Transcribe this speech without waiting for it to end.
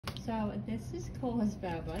So this is Korra's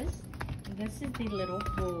Bubba's. This is the little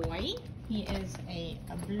boy. He is a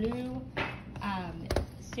blue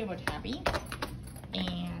silver tabby.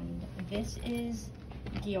 And this is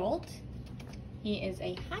Guilt. He is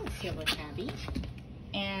a high silver tabby.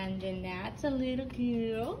 And then that's a little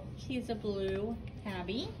girl. She's a blue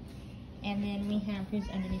tabby. And then we have who's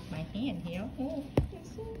underneath my hand here. Oh,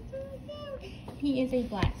 so cute. He is a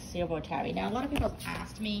black silver tabby. Now a lot of people have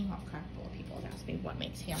asked me, well, a couple of people have asked me what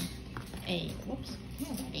makes him a, whoops,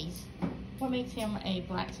 what makes him a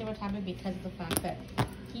black silver tabby, because of the fact that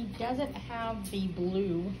he doesn't have the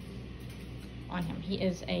blue on him. He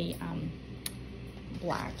is a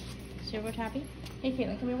black silver tabby. Hey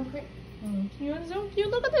Caitlin, come here real quick. You're so cute.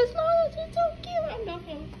 Look at this smile. He's so cute. I love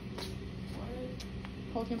him.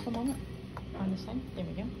 Hold him for a moment. On this side. There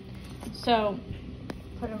we go. So,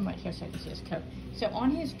 put him right here so I can see his coat. So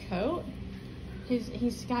on his coat,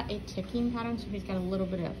 he's got a ticking pattern, so he's got a little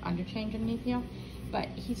bit of underchange underneath here. But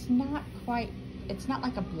he's not quite, it's not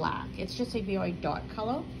like a black. It's just a very dark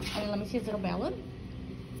color. And then let me see his little belly.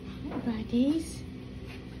 Hi, buddies.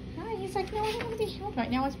 Hi, he's like, no, I don't want to be held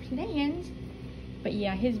right now. It's planned. But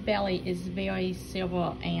yeah, his belly is very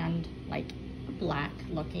silver and like black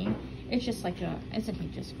looking. It's just like a, isn't he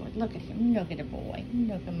just good? Look at him, look at the boy.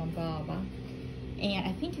 Look at my Baba. And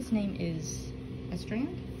I think his name is Estrad?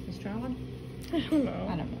 I don't know.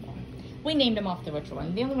 I don't know. We named him off the ritual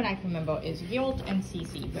one. The only one I can remember is Guilt and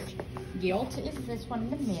Cece, which Guilt is this one in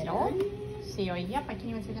the middle. See, yep, I can't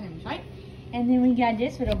even see the names, right? And then we got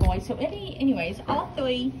this little boy. So anyways, all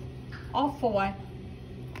four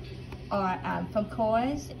are from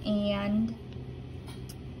Korra's and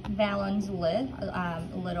Valen's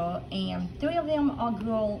little, and 3 of them are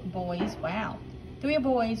girl boys. Wow. 3 are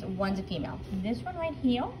boys, 1's a female. This one right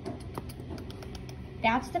here,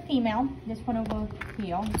 that's the female. This one over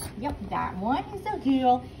here, yep, that one is the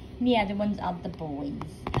girl. The other ones are the boys.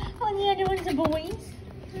 Oh, the other one's the boys.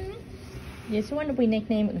 This one we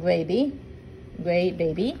nicknamed Gray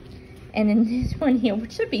Baby. And then this one here,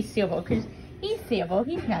 which should be silver, because he's silver,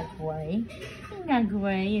 he's not gray. He's not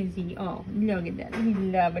gray, is he? Oh, look at that. He's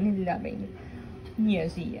loving.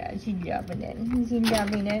 Yes, he is. He's loving it. Is he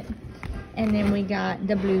loving it? And then we got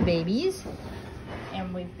the blue babies.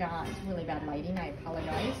 And we've got really bad lighting. I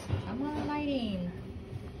apologize. Come on, lighting.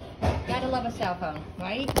 Gotta love a cell phone,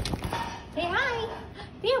 right? Hey, hi.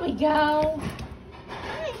 There we go.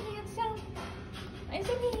 Hi, handsome.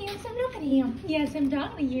 Isn't he handsome? Look at him. Yes, I'm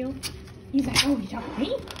talking to you. He's like, oh, you talking to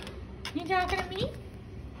me? You talking to me?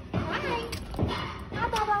 Hi. Hi,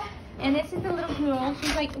 Baba. And this is the little girl.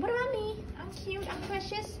 She's like, what about me? I'm cute. I'm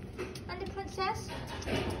precious. I'm the princess.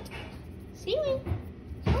 Seaweed.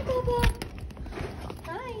 Hi, Baba.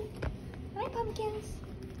 Hi. Hi, pumpkins.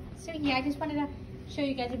 So, yeah, I just wanted to show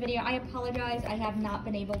you guys a video. I apologize. I have not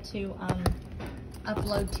been able to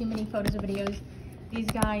upload too many photos or videos. These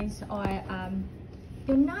guys are,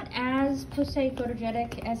 they're not as, per se,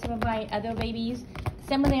 photogenic as some of my other babies.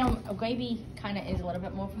 Some of them, Gravy kind of is a little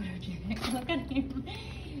bit more photogenic. Look at him.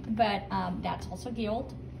 But that's also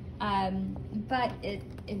Guilt. But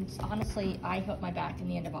it's honestly, I hurt my back in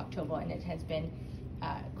the end of October, and it has been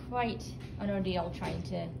quite an ordeal trying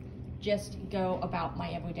to just go about my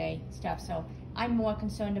everyday stuff. So I'm more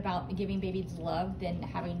concerned about giving babies love than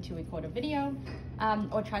having to record a video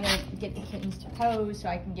or trying to get the kittens to pose so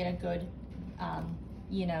I can get a good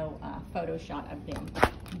photo shot of them.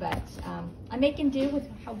 But I'm making do with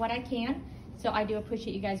what I can. So I do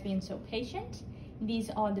appreciate you guys being so patient. These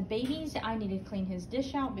are the babies. I need to clean his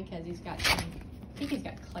dish out because he's got some, I think he's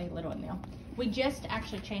got clay litter in there. We just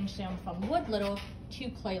actually changed them from wood litter to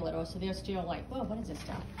clay litter. So they're still like, whoa, what is this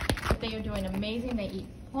stuff? But they are doing amazing. They eat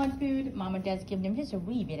pond food. Mama does give them just a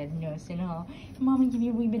wee bit of nursing. Oh, Mama give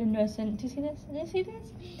you a wee bit of nursing. Do you see this? Do you see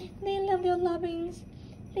this? They love their lovings.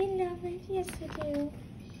 They love it. Yes, they do.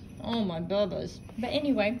 Oh, my bubbas. But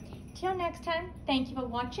anyway, till next time, thank you for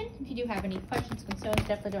watching. If you do have any questions, concerns,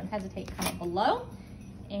 definitely don't hesitate to comment below.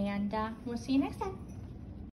 And we'll see you next time.